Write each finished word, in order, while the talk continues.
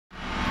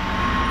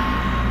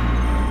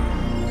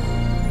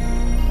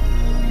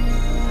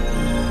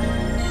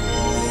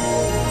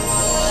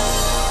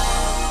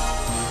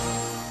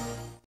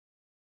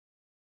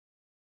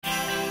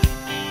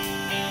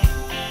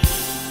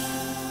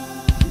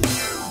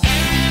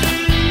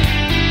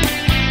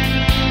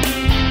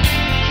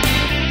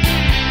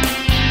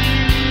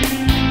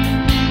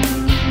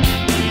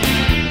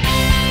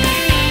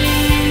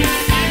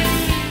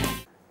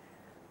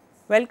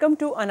Welcome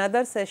to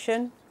another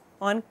session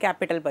on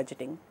capital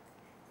budgeting.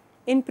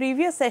 In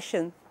previous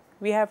session,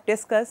 we have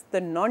discussed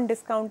the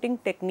non-discounting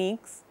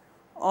techniques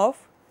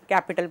of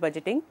capital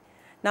budgeting.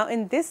 Now,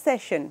 in this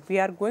session, we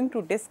are going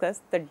to discuss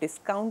the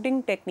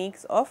discounting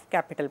techniques of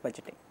capital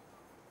budgeting.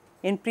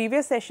 In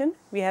previous session,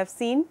 we have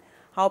seen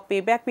how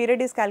payback period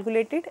is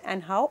calculated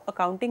and how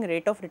accounting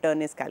rate of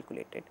return is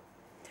calculated.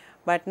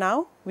 But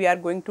now, we are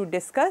going to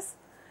discuss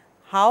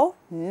how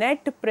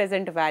net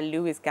present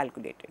value is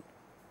calculated.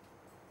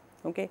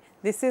 Okay.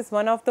 This is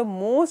one of the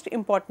most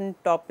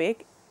important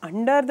topic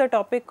under the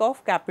topic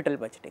of capital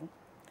budgeting.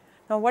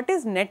 Now, what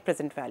is net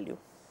present value?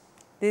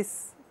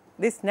 This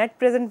net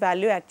present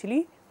value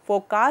actually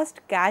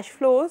forecast cash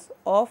flows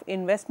of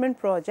investment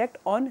project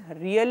on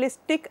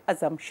realistic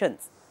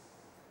assumptions.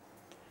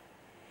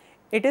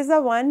 It is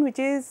the one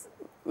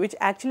which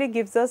actually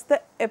gives us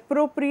the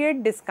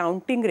appropriate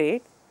discounting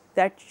rate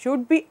that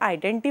should be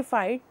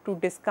identified to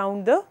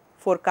discount the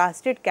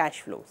forecasted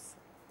cash flows.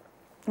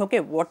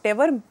 Okay,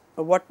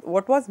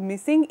 what was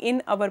missing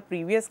in our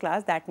previous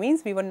class, that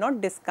means we were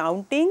not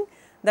discounting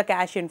the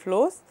cash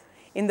inflows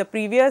in the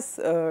previous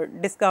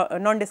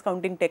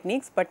non-discounting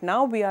techniques, but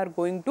now we are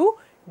going to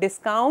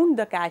discount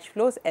the cash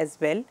flows as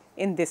well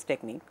in this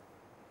technique.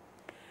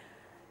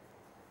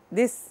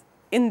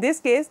 In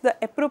this case, the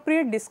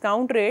appropriate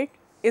discount rate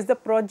is the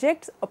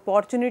project's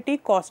opportunity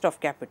cost of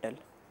capital,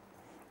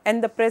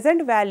 and the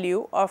present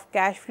value of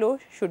cash flow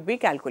should be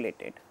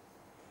calculated.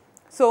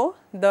 So,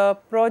 the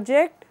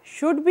project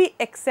should be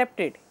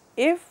accepted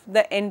if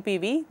the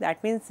NPV,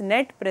 that means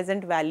net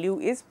present value,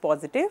 is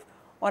positive,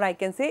 or I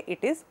can say it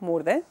is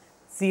more than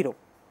 0.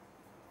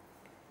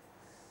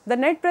 The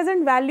net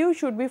present value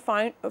should be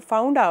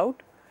found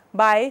out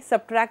by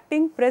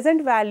subtracting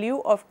present value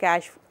of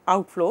cash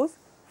outflows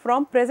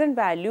from present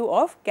value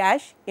of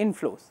cash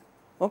inflows.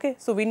 Okay.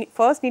 So, we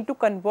first need to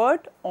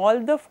convert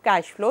all the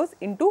cash flows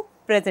into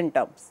present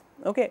terms,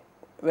 okay,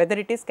 whether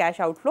it is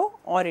cash outflow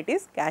or it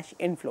is cash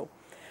inflow.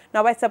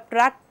 Now, by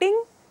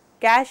subtracting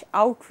cash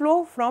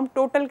outflow from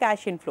total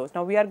cash inflows,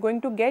 now we are going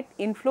to get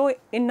inflow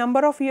in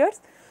number of years.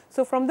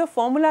 So, from the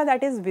formula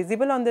that is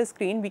visible on the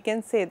screen, we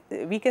can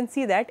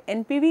see that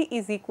NPV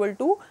is equal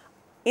to,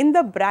 in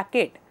the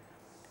bracket,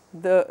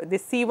 the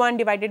C1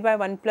 divided by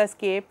 1 plus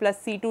K plus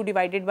C2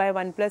 divided by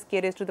 1 plus K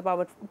raised to the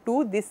power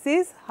 2. This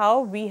is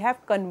how we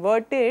have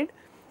converted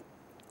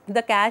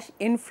the cash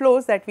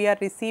inflows that we are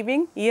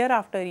receiving year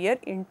after year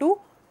into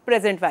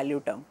present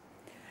value term.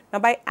 Now,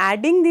 by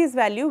adding these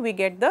value, we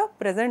get the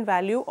present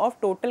value of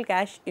total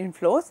cash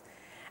inflows,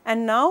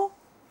 and now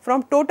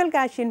from total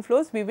cash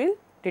inflows we will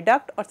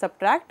deduct or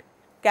subtract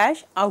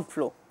cash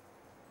outflow,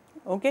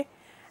 okay,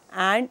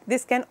 and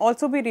this can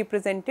also be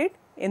represented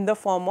in the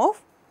form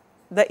of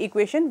the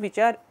equation which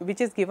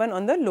is given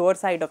on the lower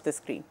side of the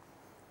screen,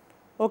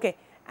 okay.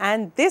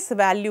 And this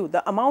value,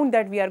 the amount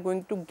that we are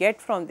going to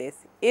get from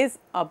this is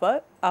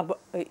our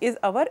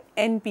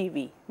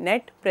NPV,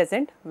 net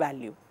present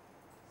value.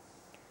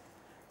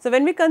 So,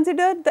 when we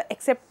consider the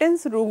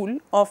acceptance rule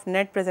of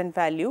net present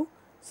value,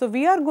 so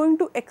we are going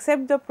to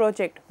accept the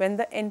project when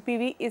the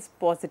NPV is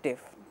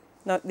positive.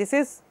 Now, this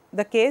is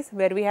the case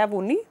where we have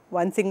only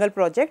one single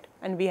project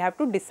and we have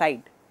to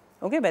decide,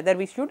 okay, whether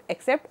we should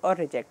accept or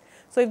reject.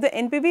 So, if the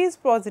NPV is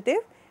positive,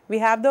 we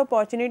have the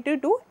opportunity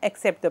to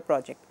accept the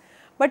project.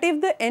 But if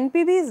the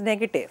NPV is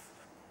negative,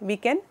 we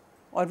can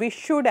or we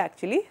should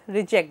actually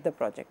reject the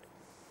project.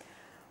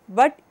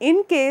 But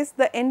in case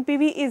the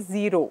NPV is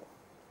 0,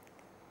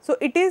 so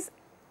it is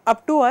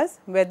up to us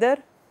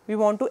whether we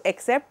want to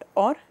accept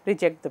or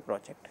reject the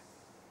project.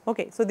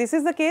 Okay. So, this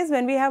is the case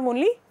when we have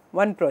only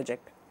one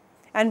project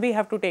and we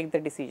have to take the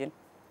decision.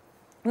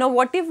 Now,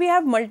 what if we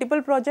have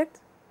multiple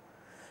projects?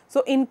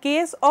 So, in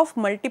case of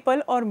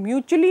multiple or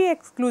mutually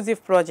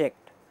exclusive project,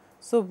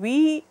 so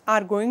we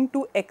are going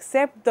to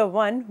accept the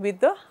one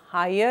with the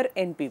higher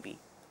NPV.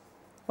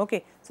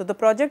 Okay. So, the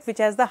project which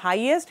has the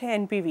highest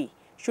NPV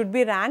should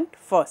be ranked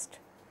first,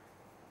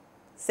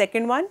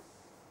 second one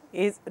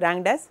is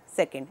ranked as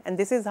second, and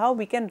this is how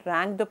we can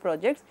rank the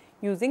projects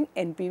using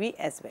NPV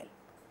as well.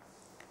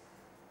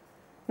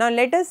 Now,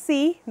 let us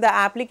see the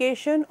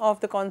application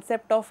of the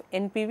concept of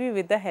NPV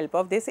with the help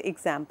of this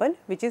example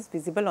which is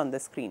visible on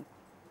the screen.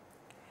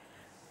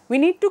 We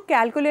need to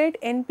calculate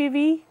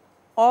NPV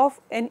of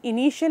an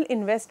initial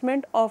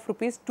investment of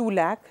rupees 2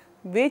 lakh,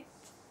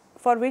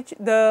 for which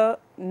the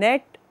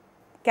net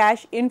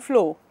cash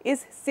inflow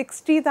is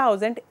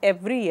 60,000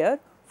 every year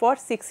for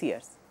 6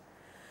 years.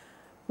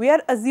 We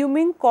are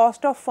assuming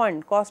cost of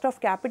fund, cost of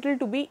capital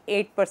to be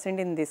 8%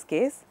 in this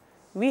case.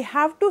 We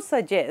have to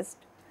suggest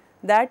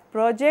that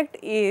project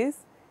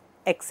is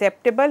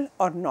acceptable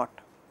or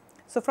not.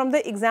 So, from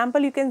the example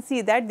you can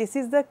see that this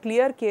is the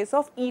clear case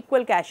of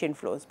equal cash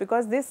inflows,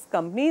 because this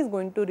company is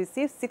going to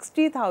receive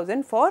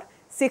 60,000 for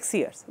 6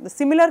 years, the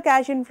similar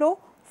cash inflow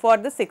for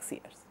the 6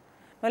 years.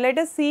 Now, let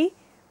us see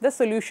the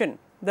solution,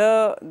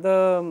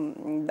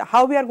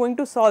 how we are going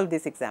to solve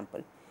this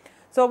example.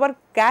 So, our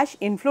cash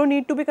inflow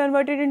need to be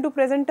converted into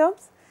present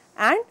terms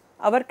and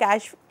our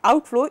cash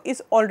outflow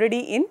is already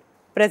in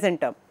present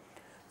term.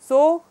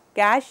 So,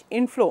 cash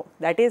inflow,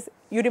 that is,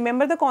 you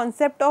remember the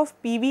concept of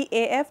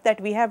PVAF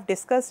that we have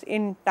discussed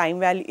in time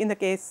value, in the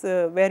case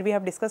where we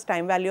have discussed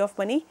time value of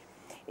money.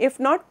 If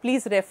not,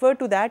 please refer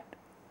to that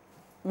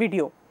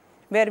video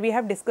where we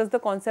have discussed the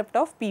concept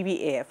of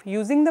PVAF.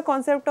 Using the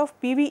concept of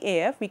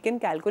PVAF, we can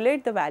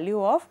calculate the value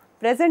of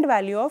present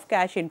value of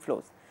cash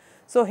inflows.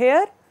 So,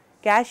 here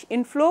cash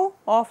inflow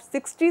of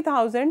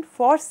 60,000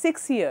 for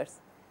 6 years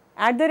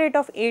at the rate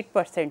of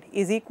 8%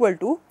 is equal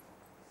to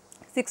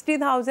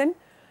 60,000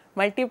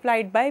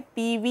 multiplied by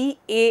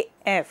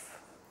PVAF,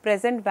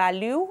 present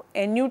value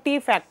annuity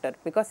factor,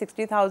 because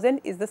 60,000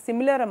 is the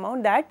similar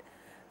amount that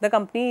the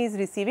company is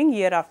receiving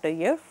year after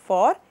year.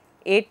 For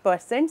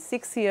 8%,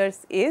 6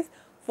 years is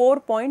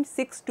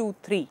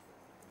 4.623.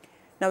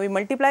 Now, we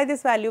multiply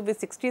this value with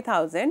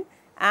 60,000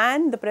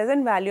 and the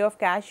present value of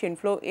cash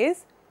inflow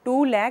is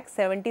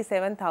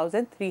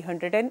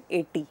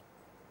 2,77,380,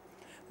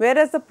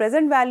 whereas the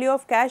present value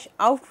of cash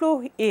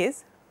outflow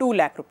is 2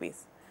 lakh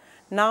rupees.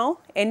 Now,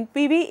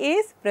 NPV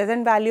is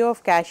present value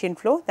of cash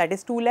inflow, that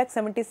is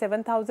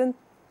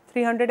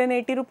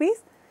 2,77,380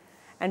 rupees,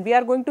 and we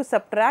are going to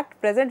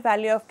subtract present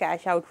value of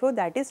cash outflow,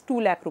 that is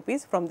 2 lakh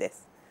rupees from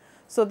this.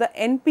 So, the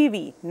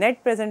NPV,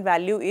 net present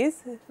value,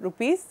 is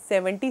rupees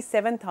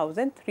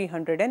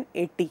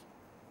 77,380.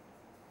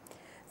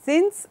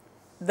 Since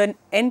the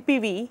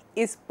NPV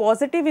is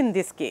positive in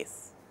this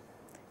case,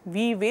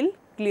 we will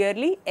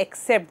clearly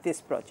accept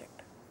this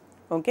project.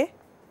 Okay.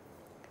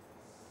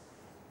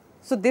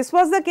 So, this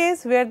was the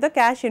case where the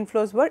cash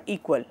inflows were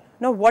equal.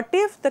 Now, what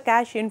if the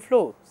cash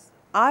inflows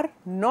are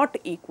not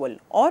equal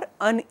or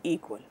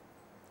unequal?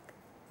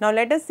 Now,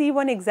 let us see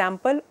one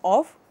example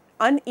of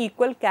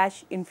unequal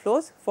cash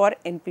inflows for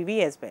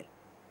NPV as well.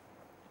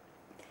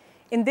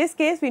 In this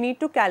case, we need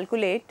to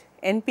calculate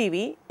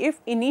NPV if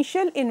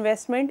initial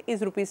investment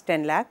is rupees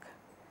 10 lakh,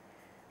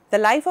 the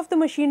life of the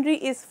machinery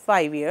is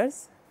 5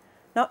 years.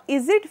 Now,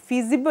 is it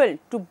feasible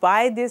to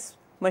buy this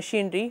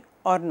machinery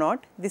or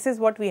not? This is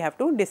what we have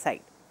to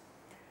decide.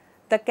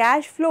 The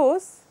cash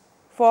flows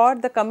for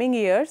the coming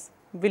years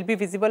will be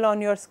visible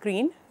on your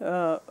screen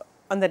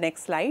on the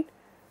next slide.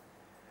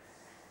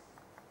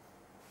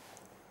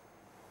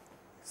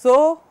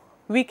 So,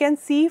 we can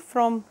see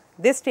from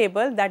this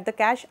table that the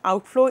cash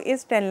outflow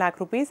is 10 lakh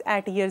rupees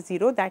at year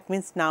 0, that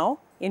means now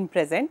in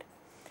present.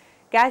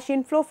 Cash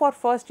inflow for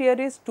first year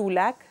is 2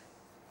 lakh,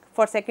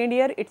 for second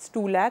year it is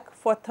 2 lakh,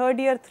 for third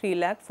year 3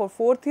 lakh, for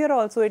fourth year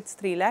also it is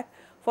 3 lakh,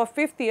 for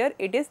fifth year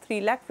it is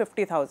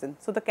 3,50,000.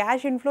 So, the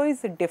cash inflow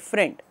is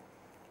different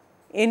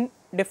in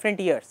different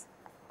years.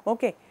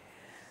 Okay.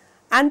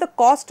 And the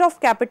cost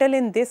of capital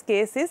in this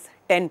case is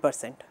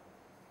 10%.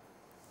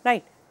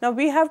 Right. Now,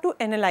 we have to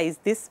analyze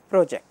this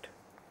project.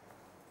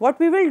 What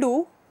we will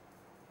do,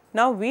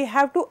 now we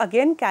have to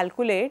again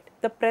calculate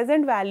the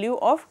present value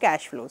of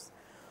cash flows.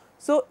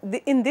 So,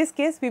 in this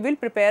case we will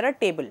prepare a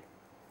table.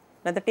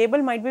 Now, the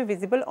table might be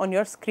visible on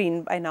your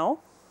screen by now.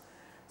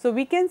 So,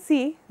 we can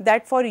see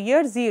that for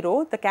year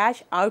 0 the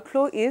cash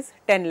outflow is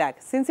 10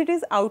 lakh. Since it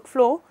is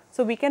outflow,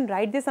 so we can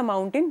write this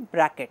amount in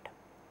bracket.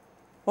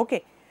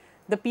 Okay.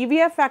 The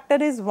PVF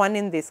factor is 1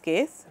 in this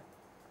case,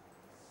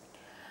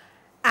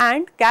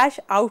 and cash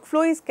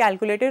outflow is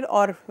calculated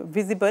or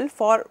visible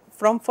for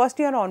from first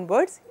year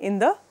onwards in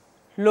the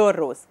lower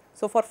rows.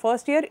 So, for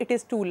first year it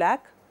is 2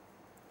 lakh,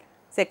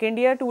 second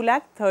year 2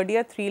 lakh, third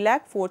year 3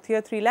 lakh, fourth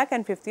year 3 lakh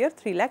and fifth year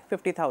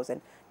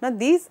 3,50,000. Now,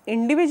 these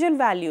individual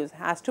values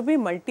has to be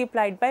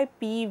multiplied by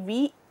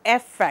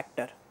PVF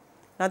factor.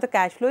 Now, the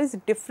cash flow is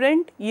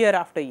different year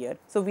after year.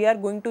 So, we are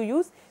going to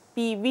use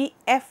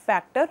PVF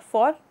factor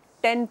for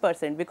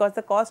 10% because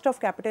the cost of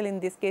capital in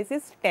this case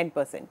is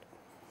 10%.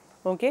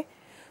 Okay.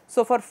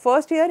 So, for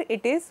first year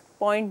it is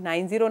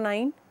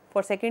 0.909,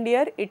 for second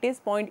year it is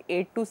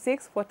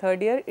 0.826, for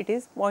third year it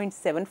is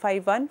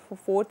 0.751, for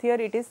fourth year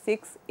it is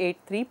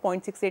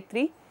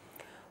 0.683,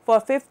 for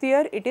fifth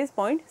year it is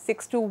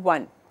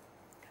 0.621.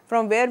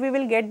 From where we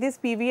will get these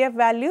PVF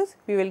values?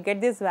 We will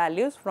get these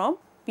values from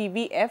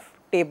PVF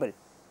table.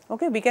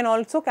 Okay. We can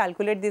also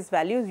calculate these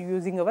values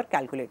using our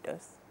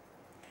calculators.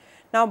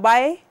 Now,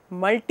 by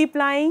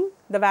multiplying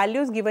the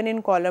values given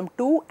in column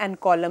 2 and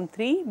column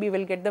 3, we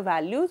will get the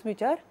values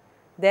which are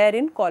there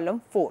in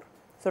column 4.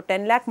 So,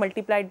 10 lakh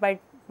multiplied by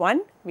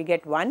 1, we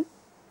get 1.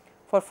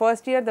 For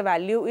first year, the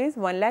value is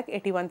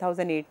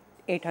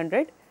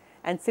 1,81,800,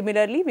 and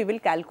similarly, we will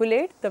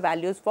calculate the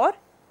values for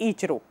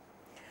each row.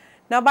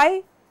 Now,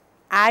 by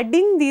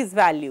adding these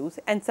values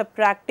and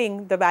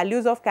subtracting the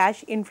values of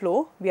cash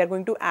inflow, we are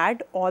going to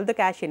add all the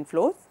cash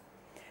inflows.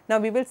 Now,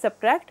 we will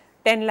subtract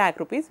 10 lakh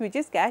rupees which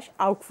is cash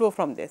outflow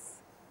from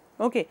this.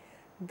 Okay.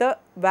 The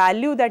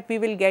value that we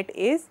will get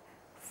is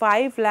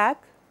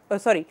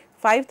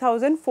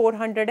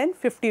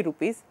 5,450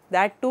 rupees,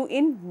 that too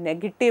in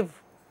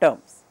negative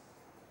terms.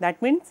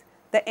 That means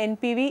the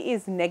NPV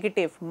is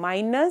negative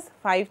minus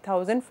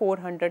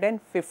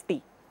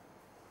 5,450.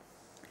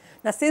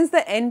 Now, since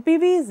the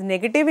NPV is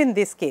negative in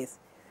this case,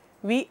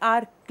 we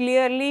are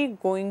clearly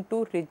going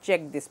to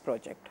reject this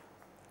project.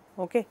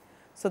 Okay.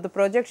 So, the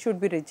project should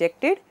be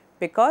rejected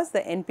because the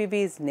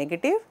NPV is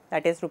negative,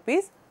 that is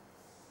rupees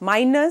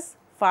minus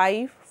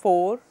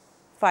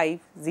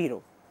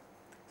 5450.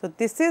 So,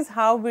 this is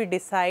how we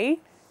decide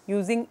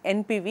using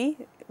NPV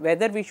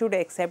whether we should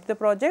accept the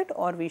project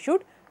or we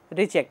should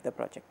reject the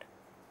project.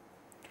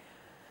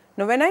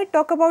 Now, when I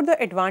talk about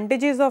the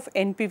advantages of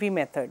NPV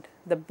method,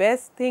 the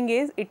best thing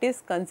is it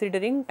is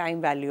considering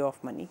time value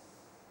of money.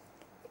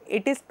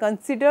 It is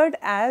considered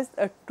as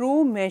a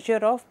true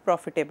measure of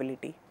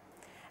profitability,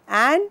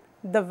 and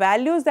the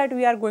values that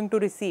we are going to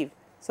receive,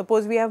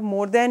 suppose we have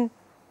more than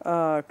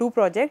 2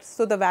 projects.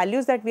 So, the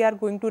values that we are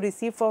going to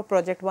receive for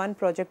project 1,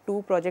 project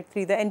 2, project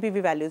 3, the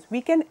NPV values,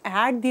 we can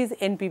add these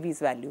NPVs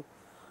value.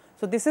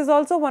 So, this is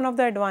also one of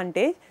the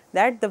advantage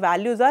that the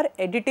values are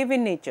additive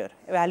in nature,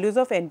 values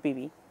of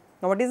NPV.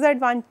 Now, what is the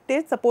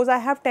advantage? Suppose I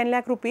have 10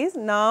 lakh rupees,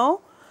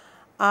 now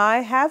I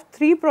have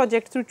 3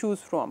 projects to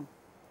choose from,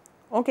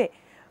 okay.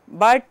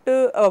 But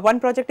one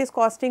project is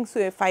costing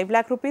 5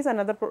 lakh rupees,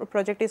 another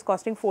project is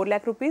costing 4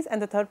 lakh rupees,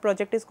 and the third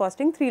project is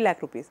costing 3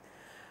 lakh rupees.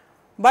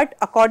 But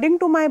according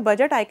to my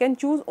budget, I can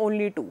choose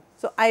only 2.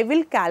 So, I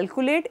will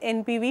calculate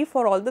NPV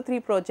for all the 3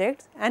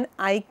 projects and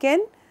I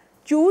can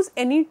choose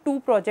any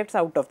 2 projects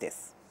out of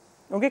this,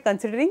 okay,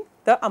 considering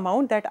the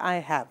amount that I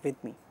have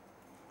with me.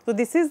 So,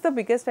 this is the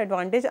biggest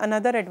advantage,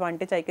 another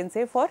advantage I can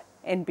say for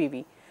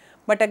NPV.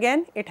 But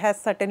again, it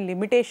has certain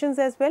limitations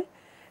as well,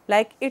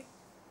 like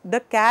the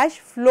cash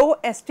flow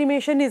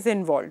estimation is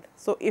involved.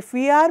 So, if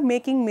we are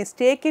making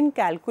mistake in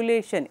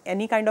calculation,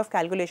 any kind of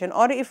calculation,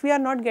 or if we are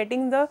not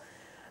getting the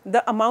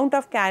amount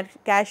of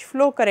cash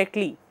flow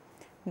correctly,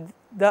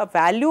 the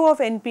value of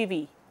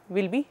NPV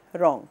will be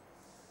wrong.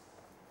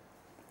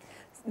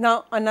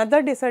 Now,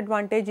 another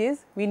disadvantage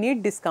is we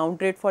need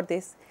discount rate for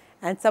this,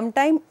 and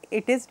sometimes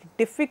it is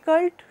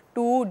difficult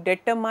to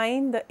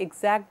determine the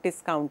exact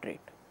discount rate.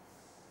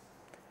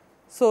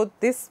 So,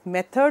 this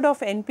method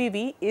of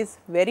NPV is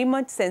very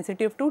much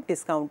sensitive to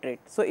discount rate.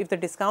 So, if the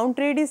discount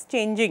rate is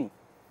changing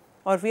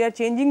or we are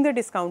changing the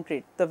discount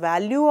rate, the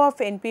value of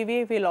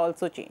NPV will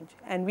also change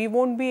and we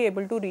will not be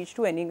able to reach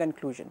to any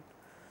conclusion.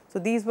 So,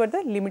 these were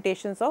the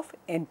limitations of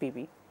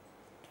NPV.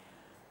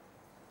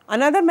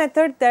 Another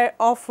method that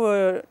of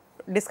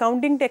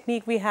discounting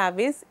technique we have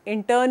is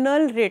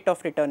internal rate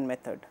of return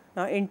method.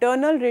 Now,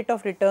 internal rate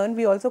of return,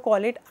 we also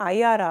call it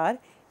IRR,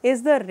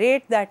 is the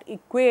rate that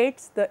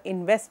equates the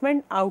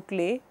investment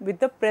outlay with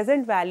the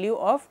present value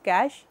of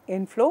cash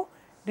inflow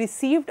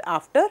received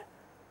after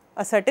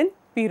a certain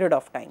period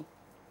of time.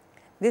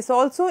 This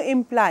also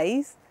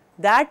implies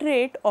that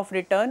rate of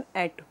return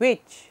at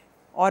which,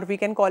 or we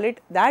can call it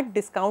that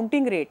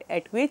discounting rate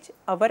at which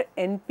our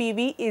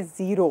NPV is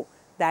 0.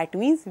 That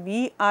means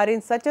we are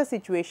in such a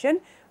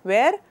situation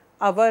where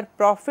our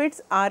profits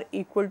are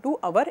equal to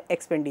our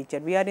expenditure.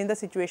 We are in the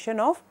situation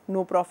of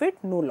no profit,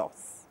 no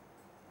loss.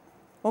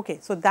 Okay,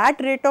 so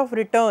that rate of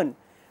return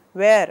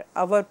where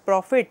our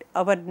profit,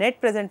 our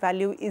net present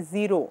value is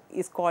 0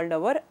 is called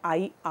our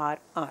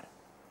IRR.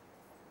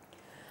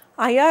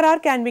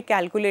 IRR can be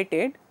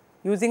calculated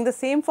using the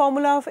same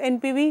formula of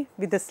NPV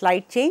with a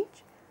slight change,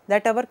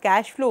 that our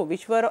cash flow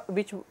which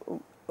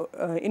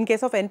in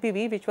case of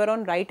NPV which were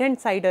on right hand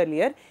side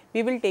earlier,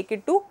 we will take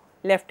it to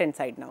left hand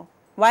side now.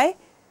 Why?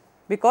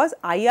 Because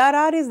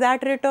IRR is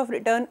that rate of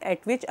return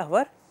at which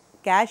our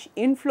cash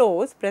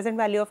inflows, present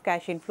value of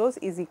cash inflows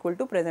is equal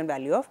to present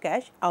value of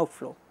cash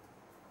outflow.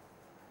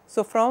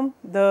 So, from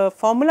the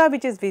formula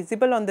which is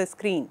visible on the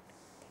screen,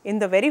 in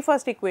the very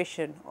first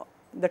equation,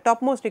 the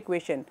topmost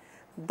equation,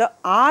 the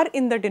R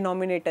in the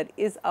denominator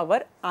is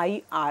our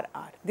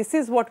IRR. This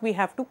is what we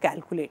have to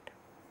calculate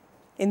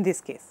in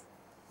this case,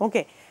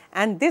 okay.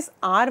 And this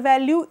R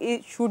value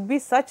should be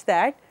such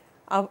that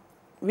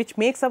which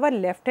makes our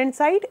left hand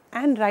side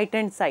and right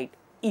hand side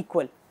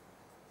equal.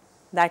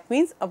 That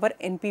means our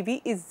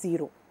NPV is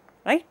 0,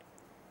 right.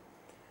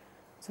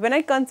 So, when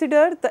I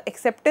consider the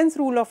acceptance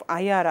rule of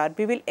IRR,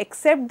 we will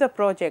accept the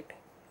project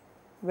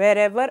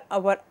wherever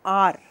our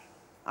R,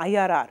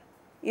 IRR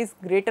is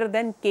greater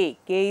than K,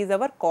 K is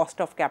our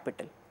cost of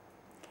capital.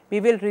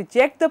 We will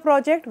reject the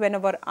project when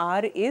our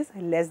R is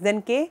less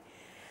than K,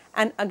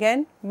 and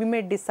again we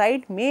may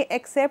decide, may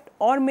accept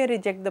or may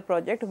reject the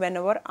project when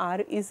our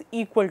R is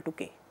equal to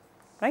K,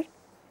 right.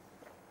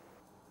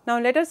 Now,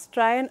 let us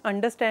try and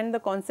understand the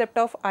concept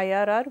of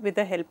IRR with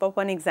the help of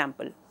one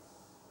example.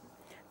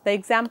 The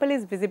example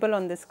is visible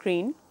on the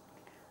screen.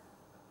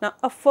 Now,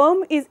 a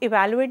firm is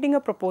evaluating a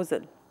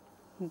proposal,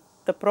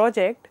 the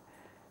project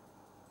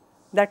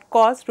that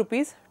costs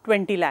rupees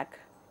 20 lakh,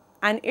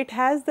 and it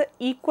has the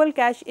equal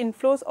cash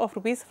inflows of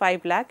rupees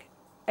 5 lakh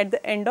at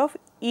the end of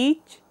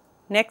each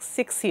next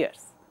 6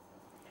 years.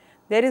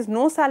 There is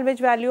no salvage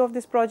value of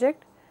this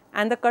project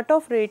and the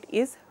cutoff rate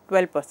is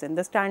 12%.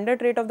 The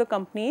standard rate of the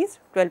company is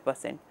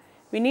 12%.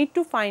 We need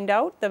to find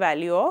out the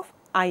value of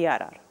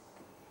IRR.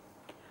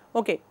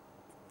 Okay.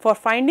 For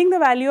finding the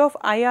value of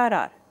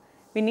IRR,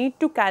 we need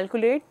to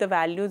calculate the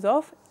values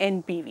of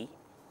NPV.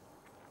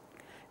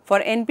 For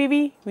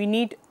NPV, we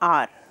need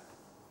R,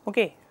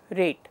 okay,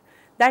 rate.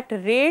 That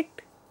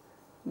rate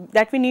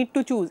that we need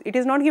to choose, it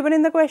is not given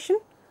in the question,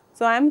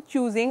 So I am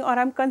choosing or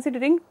I am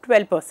considering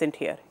 12%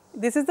 here.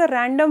 This is the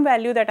random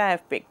value that I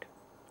have picked,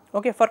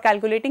 okay, for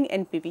calculating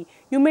NPV.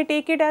 You may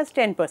take it as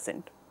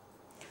 10%.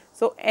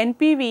 So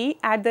NPV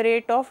at the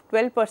rate of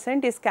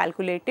 12% is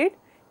calculated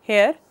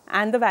here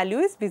and the value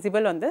is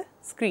visible on the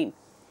screen,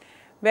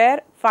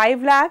 where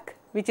 5 lakh,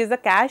 which is the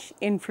cash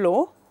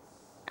inflow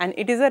and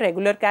it is a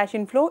regular cash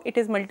inflow, it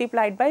is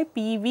multiplied by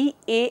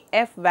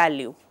PVAF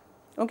value,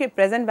 okay,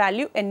 present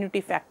value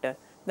annuity factor.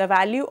 The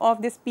value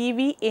of this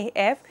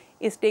PVAF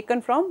is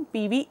taken from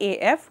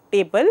PVAF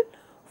table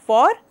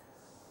for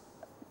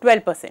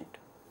 12%,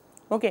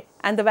 okay,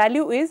 and the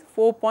value is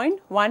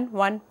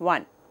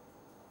 4.111,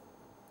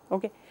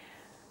 okay.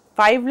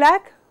 5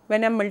 lakh,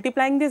 when I am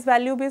multiplying this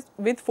value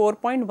with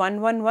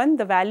 4.111,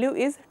 the value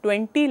is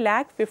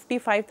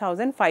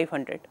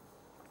 20,55,500.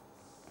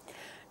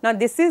 Now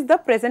this is the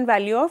present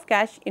value of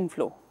cash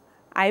inflow.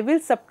 I will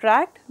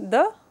subtract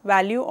the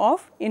value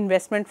of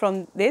investment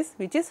from this,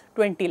 which is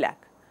 20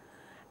 lakh,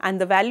 and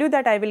the value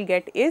that I will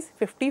get is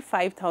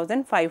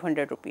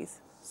 55,500 rupees.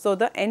 So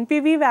the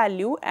NPV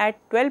value at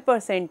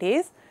 12%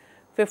 is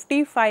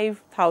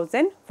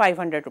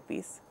 55,500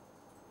 rupees.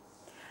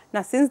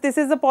 Now since this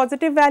is a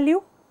positive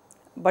value,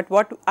 but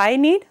what I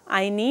need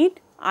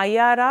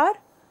IRR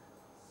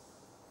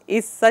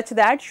is such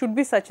that, should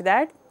be such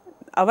that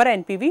our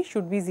NPV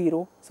should be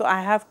 0. So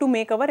I have to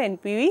make our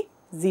NPV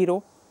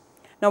 0.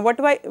 Now what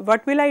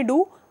will I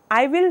do?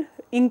 I will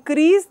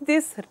increase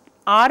this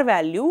R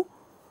value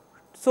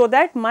so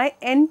that my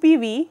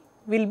NPV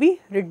will be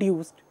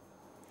reduced.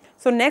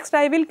 So next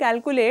I will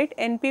calculate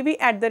NPV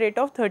at the rate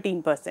of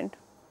 13%.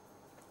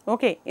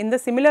 Okay, in the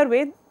similar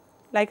way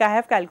like I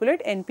have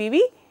calculated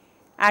NPV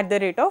at the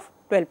rate of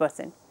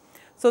 12%.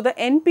 So the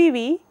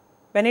NPV,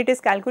 when it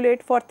is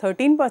calculated for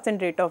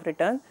 13% rate of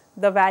return,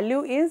 the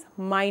value is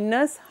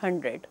minus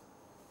 100.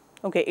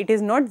 Okay, it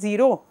is not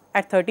 0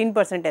 at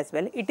 13% as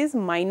well, it is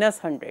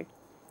minus 100.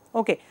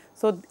 Okay,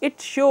 so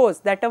it shows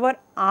that our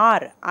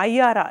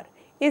IRR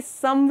is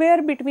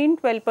somewhere between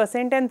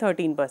 12% and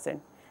 13%,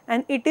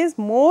 and it is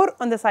more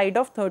on the side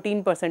of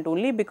 13%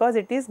 only because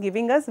it is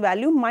giving us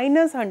value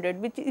minus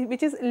 100,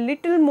 which is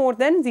little more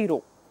than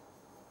 0.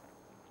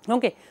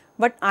 Okay,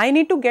 but I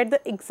need to get the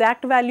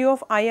exact value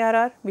of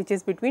IRR, which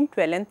is between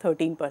 12 and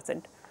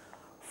 13%.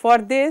 For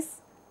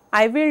this,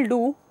 I will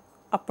do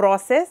a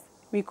process,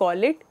 we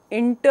call it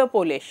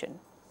interpolation.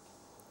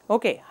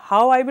 Okay,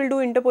 how I will do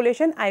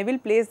interpolation? I will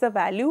place the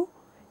value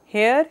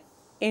here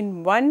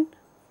in one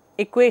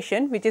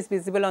equation which is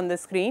visible on the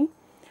screen,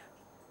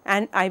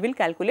 and I will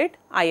calculate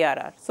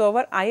IRR. So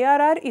our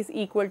IRR is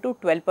equal to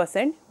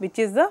 12%, which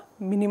is the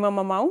minimum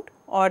amount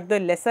or the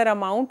lesser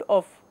amount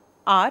of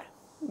R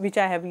which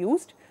I have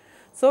used.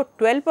 So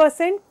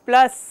 12%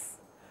 plus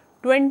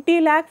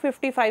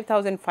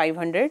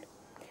 20,55,500,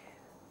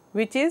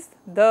 which is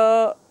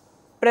the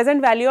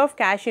present value of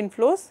cash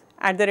inflows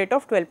at the rate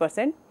of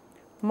 12%,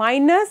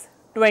 minus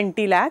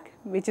 20 lakh,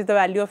 which is the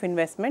value of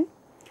investment.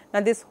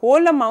 Now this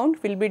whole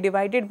amount will be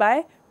divided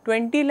by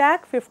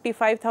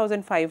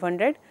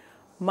 20,55,500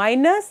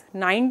 minus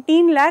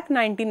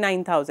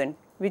 19,99,000,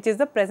 which is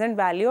the present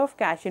value of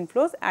cash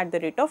inflows at the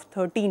rate of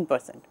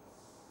 13%.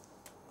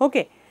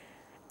 Okay,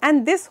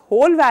 and this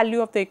whole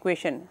value of the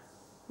equation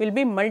will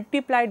be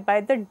multiplied by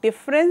the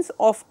difference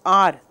of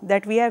R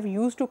that we have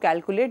used to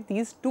calculate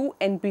these two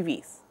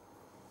NPVs.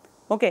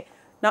 Okay.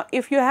 Now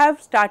if you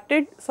have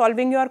started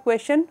solving your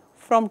question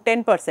from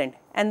 10%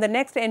 and the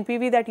next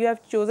NPV that you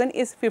have chosen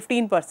is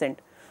 15%.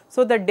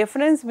 So the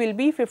difference will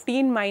be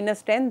 15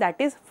 minus 10, that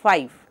is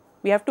 5.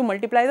 We have to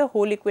multiply the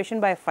whole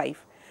equation by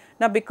 5.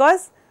 Now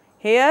because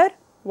here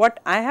what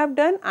I have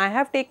done, I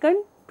have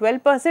taken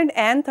 12%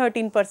 and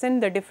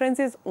 13%, the difference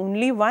is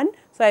only 1.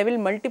 So I will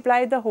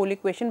multiply the whole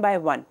equation by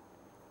 1.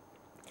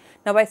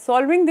 Now by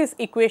solving this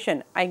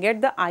equation, I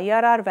get the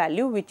IRR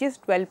value, which is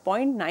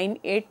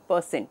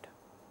 12.98%.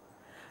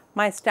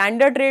 My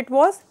standard rate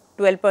was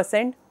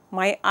 12%,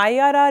 my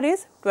IRR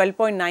is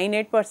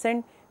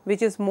 12.98%,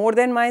 which is more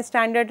than my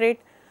standard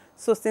rate.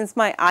 So since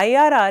my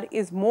IRR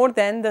is more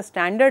than the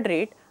standard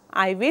rate,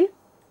 I will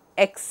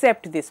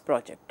accept this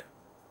project.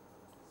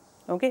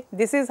 Okay,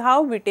 this is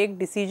how we take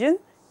decision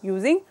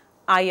using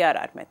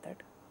IRR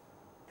method.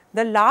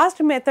 The last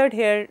method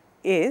here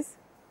is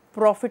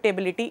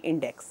profitability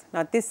index.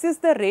 Now this is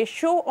the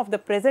ratio of the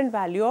present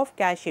value of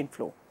cash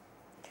inflow,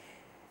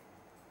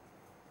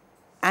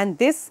 and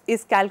this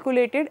is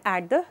calculated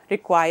at the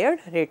required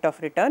rate of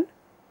return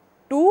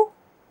to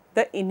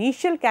the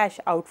initial cash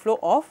outflow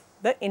of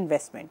the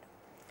investment.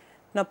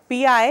 Now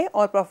PI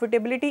or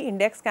profitability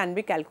index can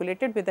be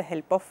calculated with the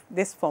help of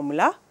this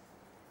formula.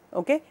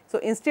 Okay. So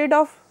instead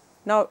of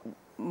now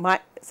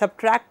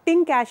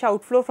subtracting cash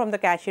outflow from the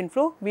cash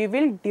inflow, we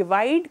will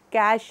divide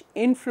cash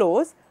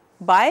inflows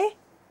by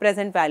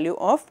present value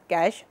of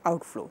cash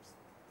outflows.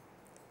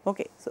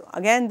 Okay. So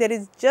again there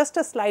is just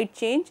a slight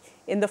change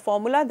in the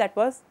formula that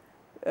was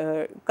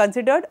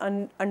considered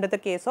under the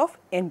case of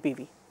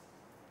NPV.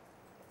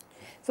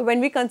 So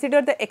when we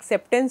consider the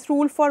acceptance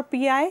rule for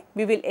PI,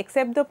 we will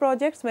accept the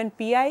projects when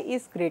PI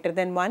is greater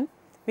than 1.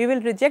 We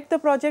will reject the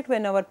project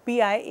when our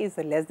PI is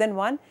less than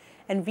 1,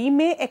 and we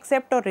may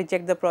accept or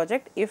reject the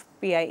project if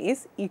PI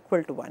is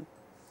equal to 1.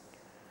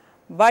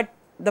 But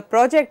the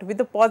project with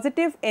the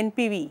positive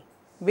NPV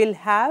will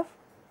have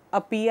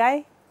a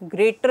PI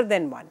greater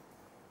than 1.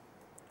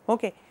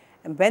 Okay.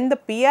 And when the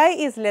PI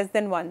is less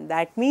than 1,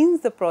 that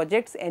means the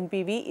project's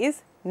NPV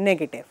is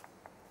negative.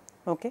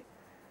 Okay.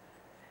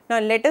 Now,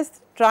 let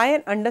us try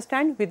and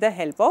understand with the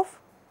help of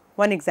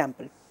one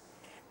example.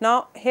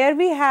 Now, here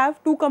we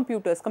have two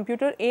computers,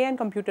 computer A and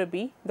computer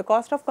B. The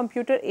cost of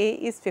computer A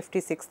is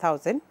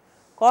 56,000,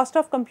 cost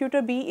of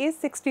computer B is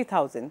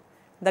 60,000.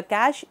 The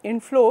cash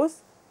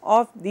inflows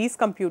of these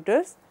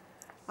computers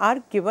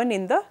are given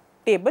in the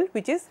table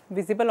which is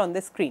visible on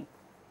the screen.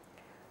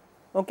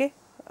 Okay.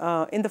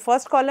 In the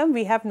first column,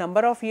 we have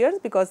number of years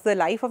because the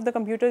life of the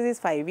computers is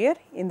 5 years.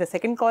 In the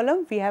second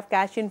column, we have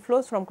cash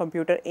inflows from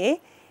computer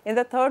A. In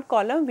the third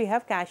column, we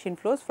have cash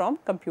inflows from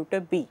computer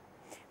B.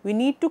 We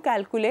need to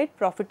calculate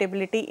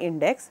profitability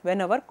index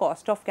when our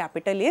cost of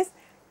capital is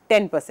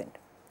 10%,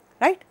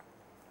 right.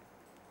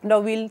 Now,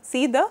 we will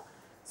see the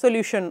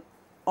solution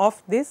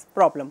of this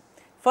problem.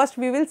 First,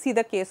 we will see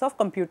the case of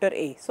computer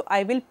A. So,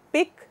 I will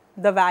pick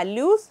the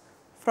values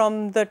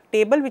from the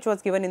table which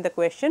was given in the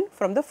question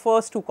from the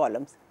first two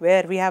columns,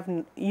 where we have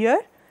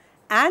year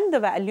and the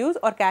values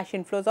or cash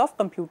inflows of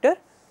computer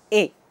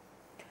A.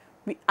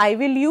 I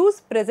will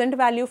use present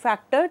value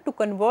factor to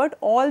convert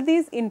all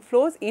these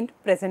inflows into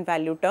present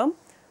value term.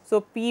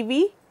 So,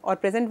 PV or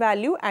present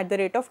value at the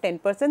rate of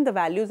 10%, the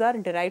values are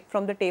derived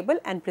from the table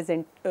and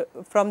present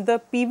from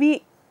the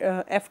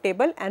PVF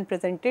table and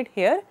presented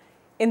here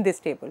in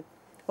this table.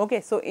 Okay.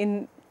 So,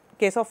 in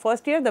case of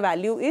first year, the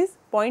value is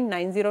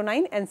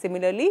 0.909, and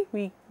similarly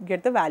we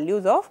get the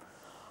values of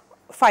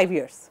 5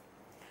 years.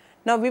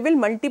 Now, we will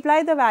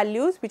multiply the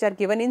values which are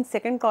given in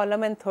second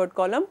column and third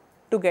column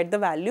to get the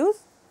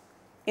values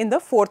in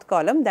the fourth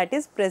column, that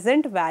is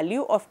present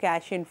value of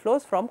cash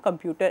inflows from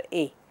computer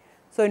A.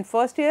 So, in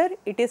first year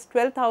it is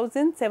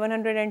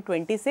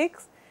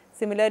 12,726,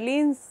 similarly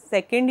in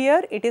second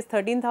year it is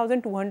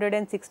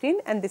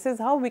 13,216, and this is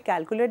how we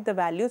calculate the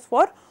values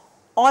for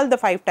all the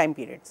 5 time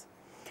periods.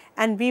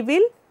 And we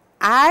will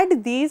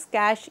add these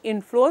cash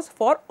inflows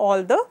for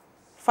all the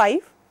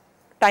 5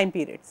 time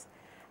periods,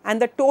 and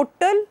the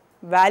total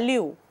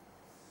value,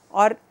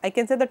 or I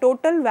can say the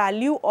total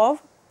value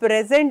of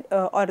present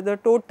or the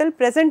total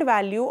present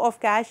value of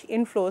cash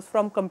inflows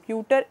from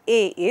computer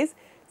A is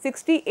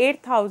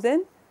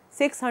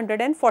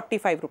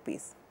 68,645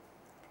 rupees.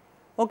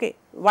 Okay.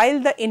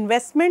 While the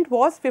investment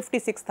was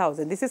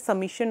 56,000, this is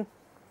summation,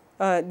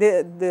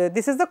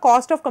 this is the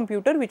cost of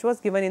computer which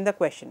was given in the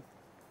question.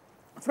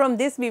 From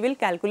this we will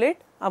calculate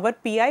our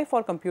PI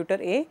for computer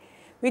A,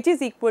 which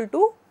is equal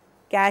to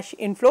cash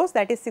inflows,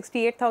 that is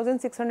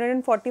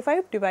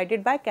 68,645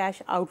 divided by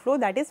cash outflow,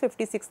 that is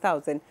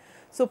 56,000.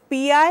 So,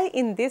 PI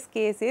in this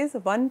case is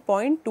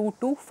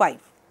 1.225.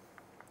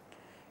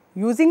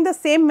 Using the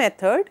same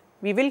method,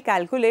 we will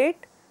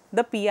calculate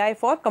the PI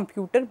for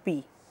computer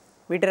B.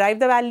 We derive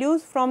the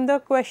values from the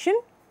question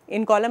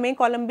in column A,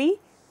 column B.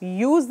 We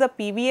use the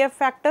PVF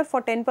factor for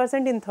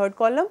 10% in third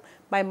column.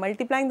 By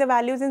multiplying the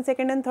values in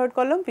second and third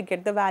column, we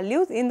get the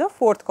values in the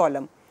fourth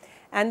column.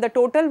 And the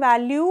total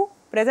value,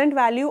 present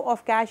value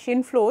of cash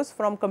inflows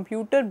from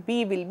computer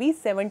B will be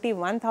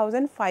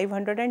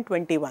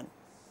 71,521.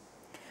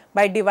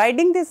 By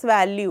dividing this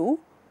value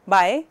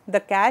by the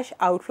cash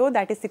outflow,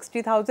 that is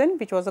 60,000,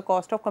 which was the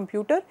cost of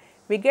computer,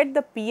 we get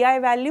the PI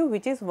value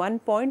which is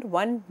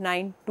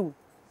 1.192.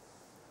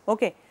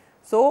 Okay.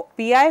 So,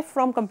 PI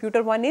from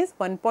computer 1 is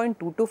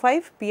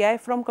 1.225, PI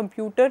from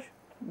computer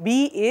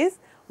B is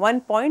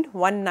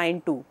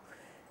 1.192.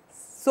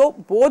 So,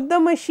 both the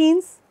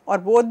machines or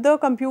both the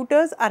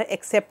computers are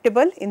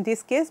acceptable in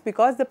this case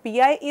because the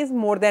PI is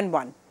more than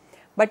 1.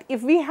 But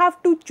if we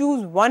have to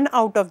choose one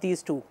out of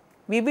these two,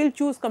 we will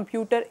choose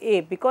computer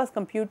A because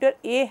computer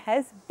A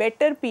has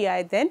better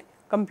PI than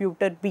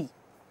computer B,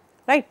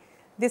 right.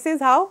 This is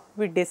how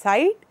we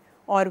decide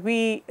or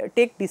we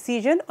take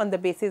decision on the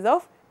basis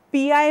of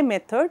PI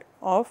method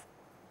of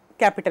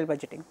capital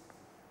budgeting.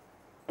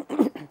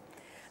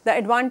 The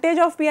advantage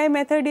of PI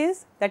method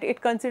is that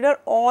it considers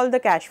all the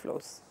cash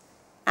flows,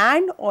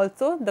 and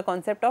also the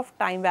concept of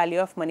time value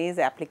of money is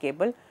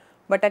applicable.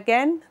 But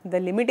again, the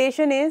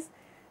limitation is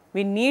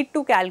we need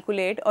to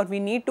calculate or we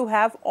need to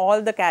have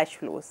all the cash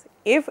flows.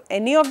 If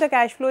any of the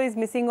cash flow is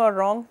missing or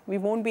wrong, we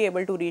will not be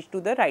able to reach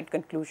to the right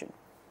conclusion.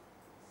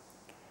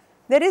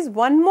 There is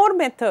one more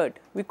method,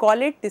 we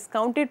call it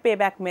discounted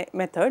payback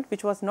method,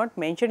 which was not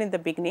mentioned in the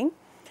beginning,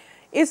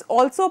 is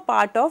also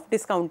part of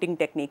discounting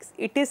techniques.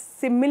 It is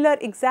similar,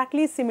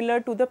 exactly similar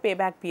to the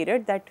payback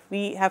period that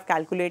we have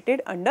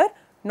calculated under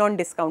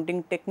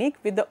non-discounting technique,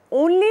 with the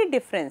only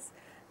difference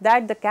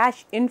that the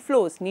cash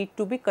inflows need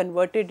to be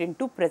converted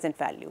into present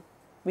value.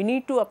 We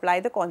need to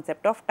apply the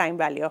concept of time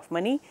value of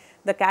money.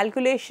 The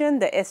calculation,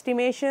 the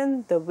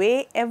estimation, the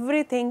way,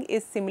 everything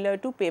is similar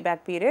to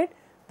payback period.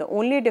 The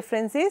only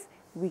difference is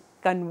we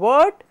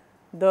convert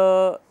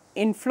the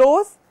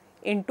inflows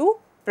into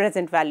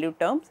present value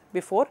terms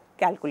before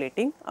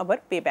calculating our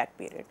payback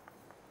period,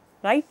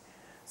 right.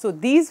 So,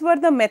 these were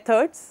the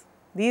methods,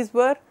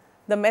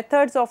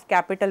 of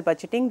capital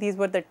budgeting, these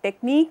were the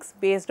techniques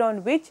based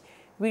on which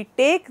we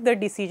take the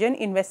decision,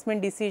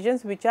 investment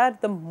decisions, which are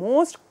the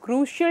most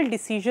crucial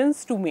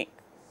decisions to make,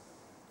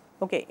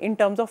 okay, in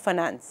terms of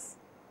finance.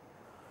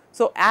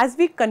 So, as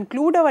we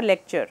conclude our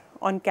lecture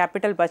on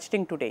capital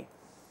budgeting today,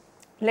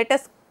 let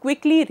us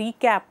quickly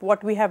recap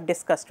what we have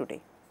discussed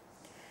today.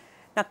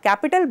 Now,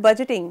 capital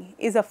budgeting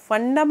is a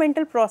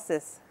fundamental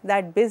process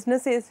that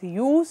businesses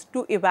use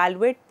to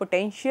evaluate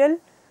potential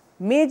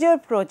major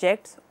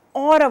projects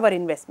or our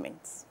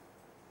investments,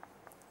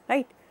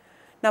 right.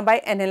 Now, by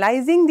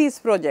analyzing these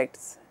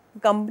projects,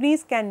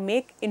 companies can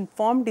make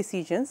informed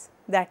decisions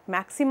that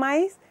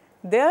maximize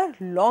their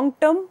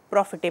long-term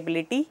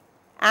profitability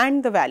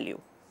and the value.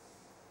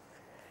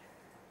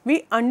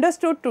 We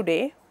understood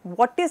today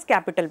what is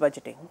capital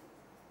budgeting,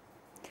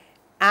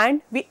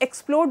 and we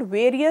explored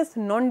various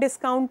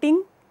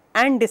non-discounting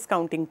and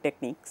discounting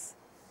techniques.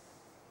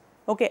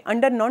 Okay,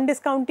 under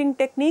non-discounting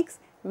techniques,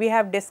 we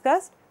have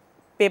discussed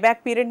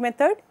payback period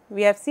method,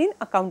 we have seen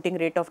accounting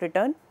rate of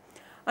return.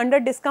 Under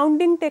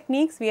discounting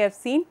techniques, we have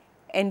seen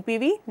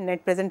NPV,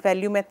 net present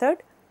value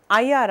method,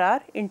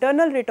 IRR,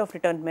 internal rate of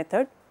return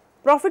method,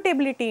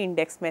 profitability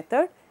index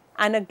method,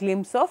 and a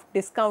glimpse of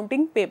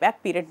discounting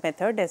payback period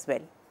method as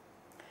well.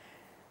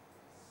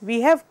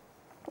 We have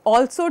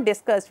also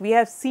discussed, we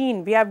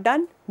have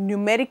done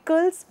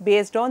numericals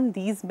based on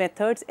these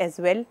methods as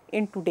well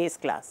in today's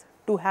class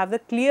to have the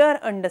clear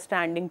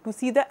understanding, to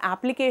see the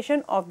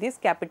application of these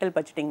capital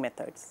budgeting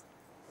methods.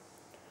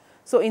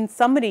 So, in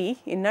summary,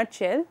 in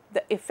nutshell,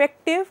 the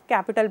effective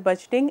capital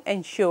budgeting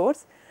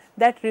ensures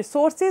that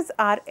resources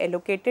are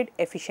allocated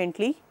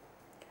efficiently,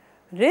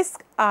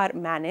 risks are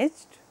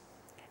managed,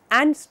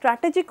 and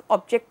strategic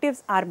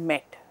objectives are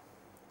met.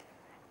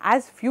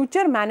 As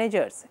future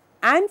managers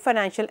and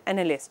financial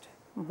analysts,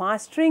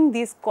 mastering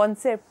these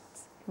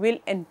concepts will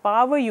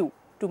empower you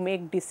to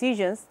make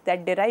decisions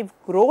that derive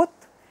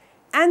growth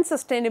and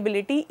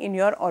sustainability in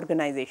your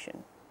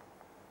organization.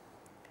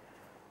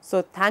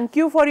 So, thank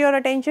you for your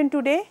attention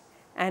today,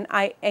 and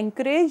I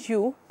encourage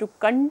you to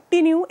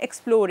continue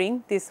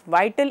exploring this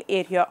vital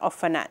area of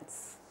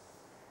finance.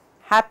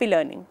 Happy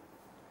learning.